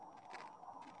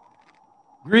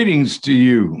Greetings to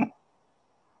you.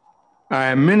 I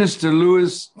am Minister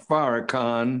Louis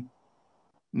Farrakhan,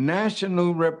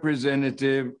 National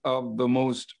Representative of the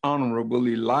Most Honorable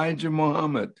Elijah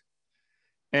Muhammad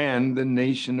and the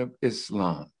Nation of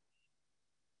Islam.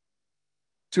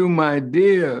 To my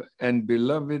dear and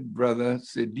beloved brother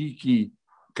Siddiqui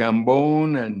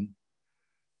Cambone, and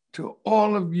to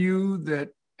all of you that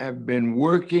have been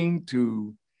working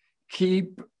to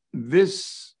keep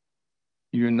this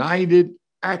united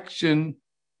action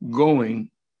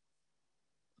going,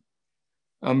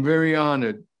 I'm very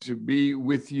honored to be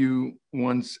with you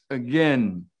once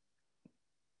again,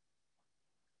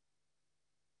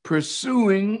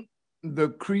 pursuing the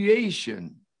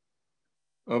creation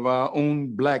of our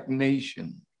own Black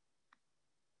nation.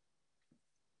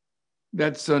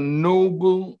 That's a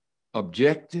noble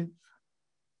objective.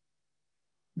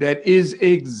 That is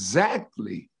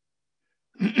exactly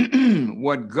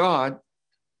what God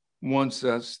wants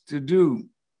us to do.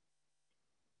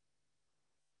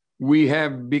 We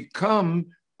have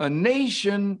become a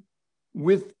nation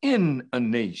within a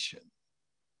nation.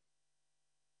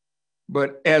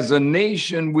 But as a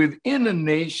nation within a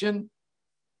nation,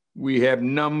 we have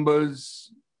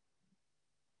numbers.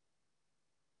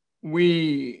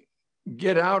 We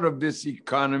get out of this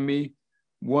economy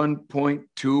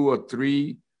 $1.2 or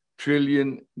 $3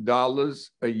 trillion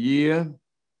a year.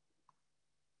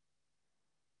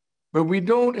 But we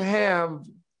don't have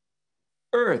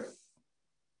earth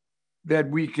that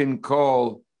we can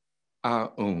call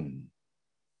our own.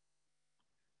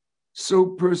 So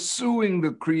pursuing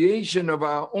the creation of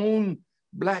our own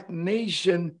Black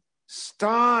nation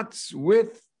starts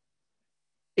with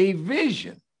a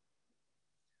vision.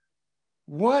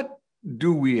 What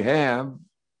do we have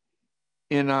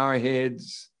in our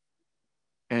heads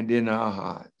and in our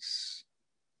hearts?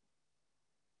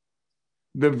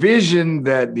 The vision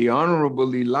that the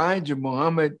Honorable Elijah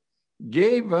Muhammad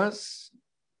gave us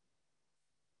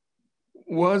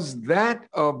was that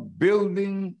of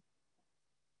building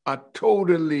a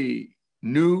totally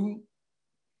new,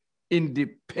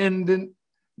 independent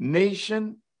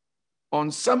nation on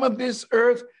some of this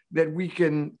earth that we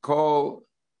can call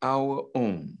our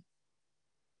own.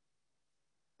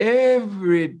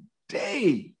 Every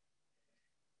day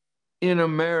in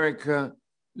America,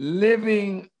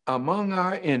 living among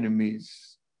our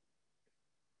enemies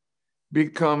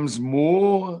becomes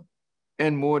more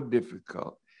and more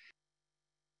difficult.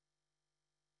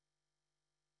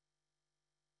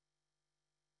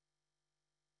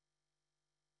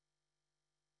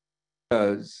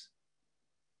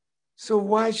 So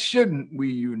why shouldn't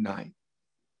we unite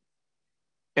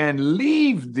and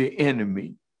leave the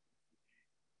enemy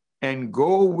and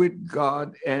go with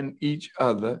God and each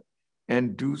other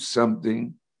and do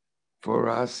something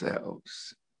for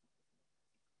ourselves?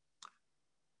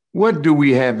 What do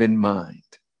we have in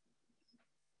mind?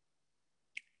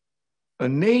 A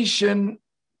nation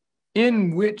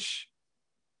in which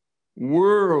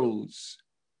worlds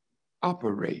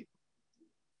operate.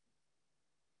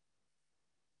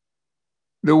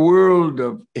 The world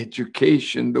of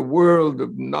education, the world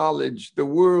of knowledge, the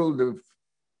world of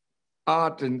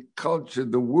art and culture,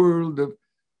 the world of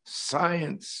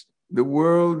science, the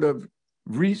world of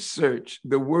research,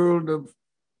 the world of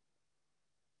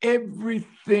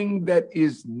everything that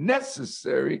is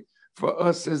necessary for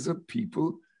us as a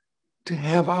people to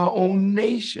have our own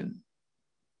nation.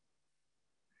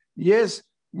 Yes,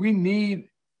 we need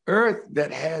earth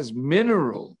that has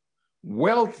mineral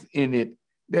wealth in it,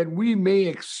 that we may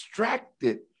extract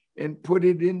it and put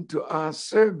it into our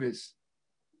service.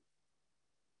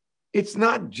 It's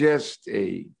not just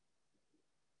a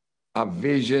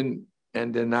vision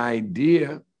and an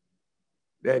idea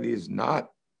that is not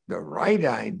the right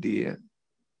idea.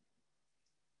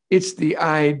 It's the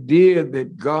idea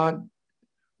that God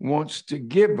wants to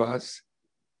give us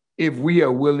if we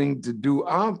are willing to do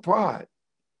our part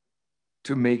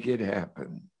to make it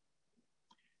happen.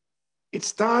 It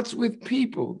starts with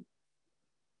people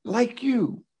like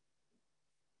you,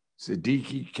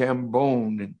 Siddiqui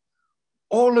Cambone, and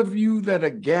all of you that are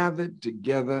gathered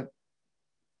together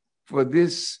for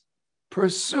this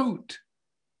pursuit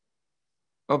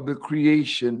of the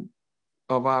creation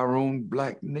of our own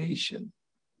Black nation.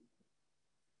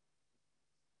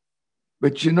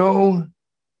 But you know,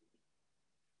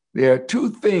 there are two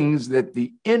things that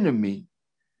the enemy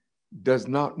does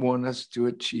not want us to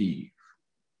achieve.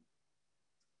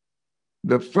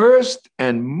 The first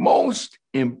and most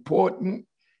important,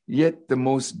 yet the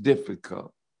most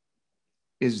difficult,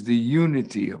 is the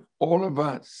unity of all of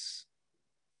us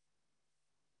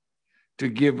to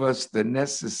give us the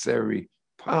necessary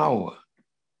power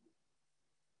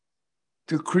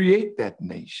to create that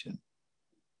nation.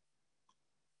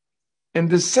 And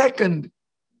the second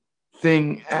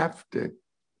thing after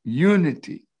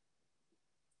unity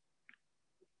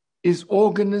is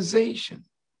organization.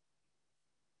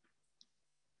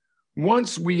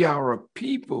 Once we are a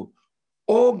people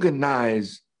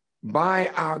organized by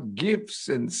our gifts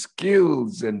and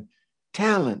skills and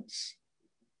talents,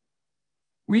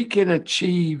 we can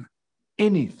achieve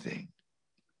anything.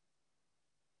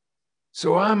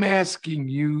 So I'm asking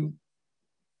you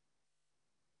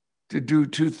to do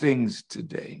two things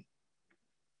today.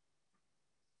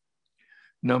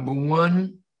 Number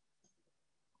one,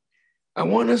 I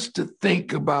want us to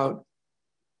think about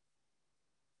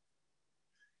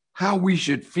how we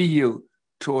should feel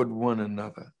toward one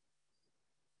another.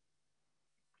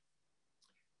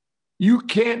 You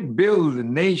can't build a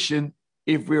nation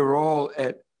if we're all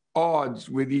at odds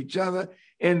with each other,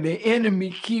 and the enemy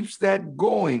keeps that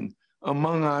going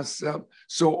among ourselves.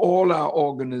 So all our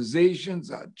organizations,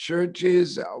 our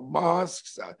churches, our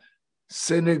mosques, our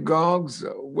synagogues,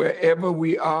 wherever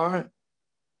we are,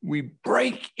 we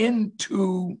break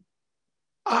into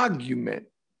argument.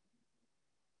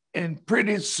 And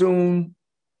pretty soon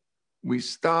we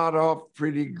start off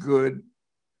pretty good,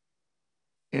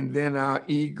 and then our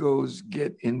egos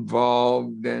get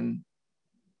involved, and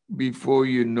before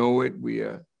you know it, we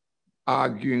are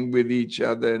arguing with each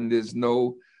other, and there's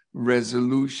no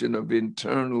resolution of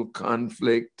internal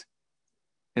conflict.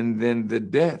 And then the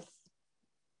death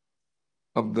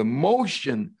of the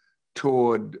motion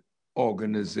toward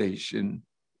organization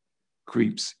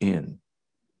creeps in.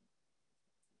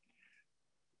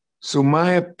 So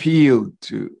my appeal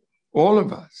to all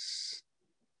of us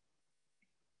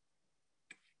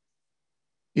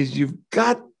is you've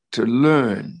got to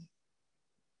learn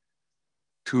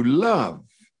to love.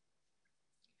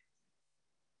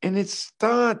 And it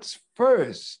starts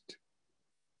first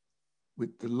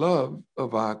with the love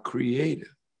of our Creator.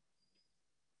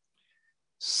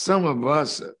 Some of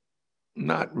us are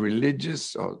not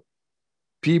religious or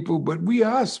people, but we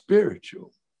are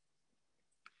spiritual.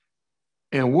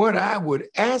 And what I would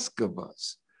ask of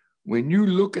us, when you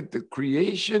look at the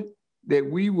creation that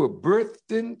we were birthed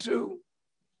into,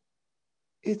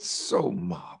 it's so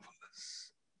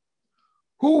marvelous.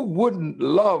 Who wouldn't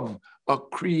love a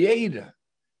creator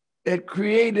that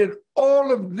created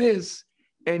all of this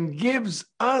and gives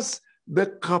us the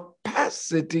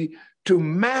capacity to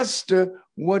master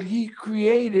what he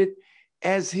created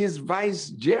as his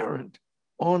vicegerent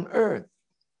on earth?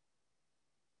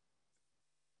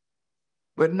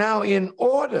 But now, in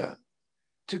order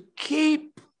to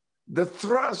keep the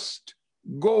thrust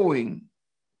going,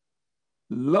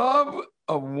 love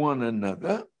of one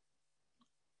another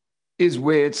is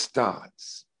where it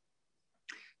starts.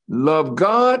 Love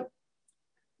God,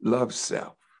 love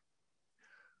self.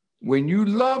 When you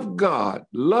love God,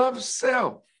 love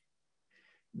self,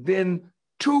 then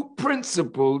two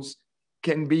principles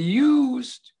can be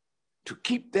used to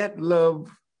keep that love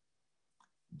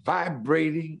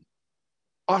vibrating,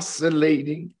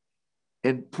 oscillating,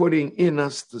 and putting in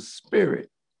us the spirit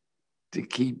to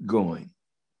keep going.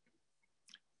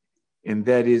 And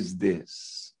that is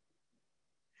this.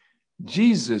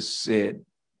 Jesus said,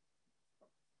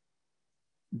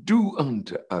 do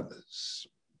unto others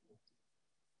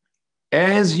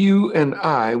as you and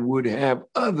I would have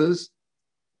others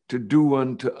to do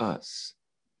unto us.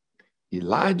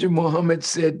 Elijah Muhammad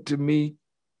said to me,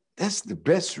 that's the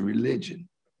best religion.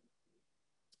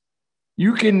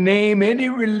 You can name any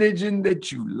religion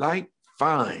that you like,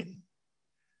 fine.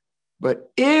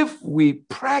 But if we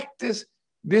practice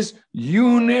this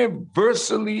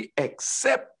universally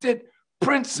accepted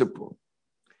principle,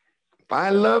 if I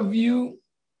love you,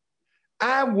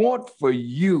 I want for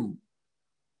you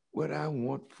what I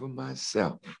want for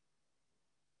myself.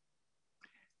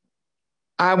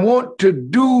 I want to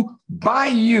do by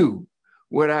you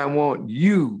what I want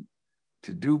you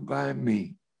to do by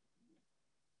me.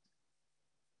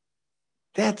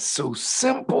 That's so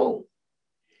simple.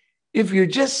 If you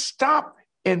just stop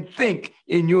and think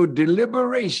in your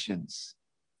deliberations,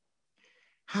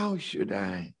 how should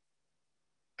I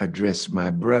address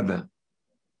my brother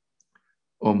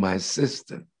or my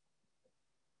sister?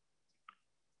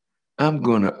 I'm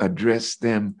going to address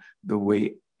them the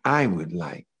way I would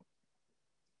like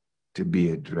to be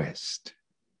addressed.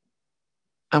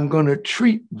 I'm going to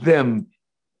treat them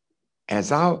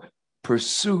as our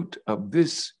pursuit of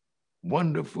this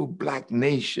wonderful Black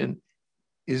nation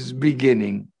is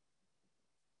beginning.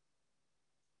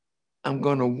 I'm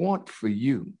going to want for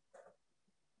you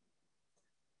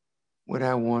what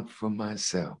I want for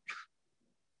myself.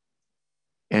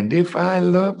 And if I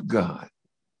love God,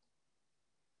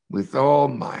 with all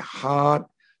my heart,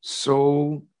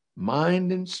 soul,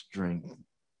 mind, and strength.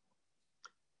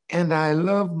 And I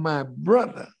love my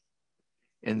brother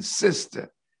and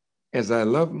sister as I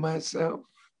love myself,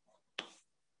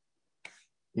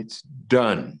 it's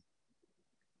done.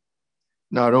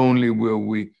 Not only will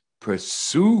we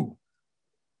pursue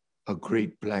a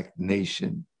great Black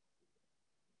nation,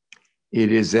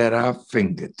 it is at our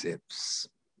fingertips.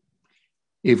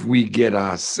 If we get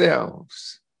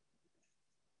ourselves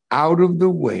out of the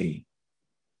way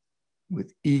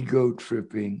with ego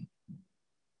tripping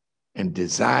and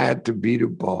desire to be the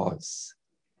boss,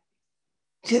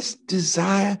 just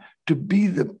desire to be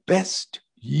the best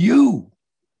you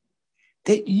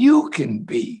that you can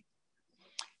be,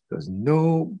 because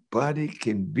nobody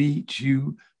can beat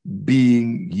you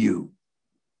being you.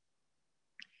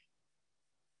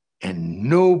 And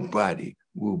nobody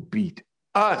will beat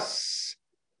us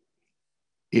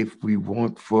if we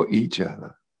want for each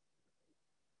other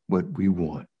what we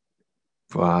want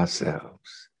for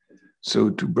ourselves. So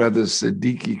to Brother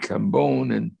Siddiqui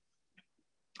Kambon and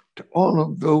to all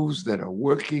of those that are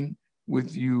working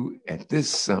with you at this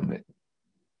summit,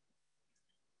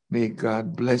 may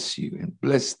God bless you and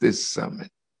bless this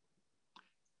summit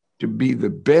to be the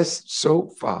best so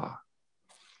far.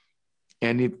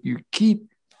 And if you keep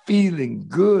feeling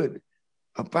good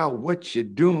about what you're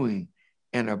doing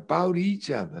and about each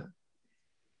other,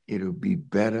 it'll be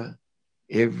better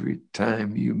every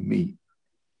time you meet.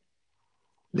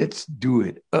 Let's do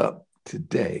it up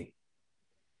today,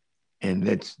 and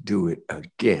let's do it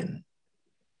again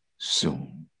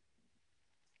soon.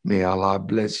 May Allah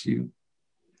bless you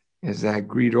as I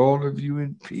greet all of you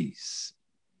in peace.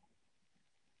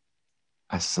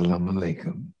 Assalamu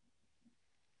alaikum.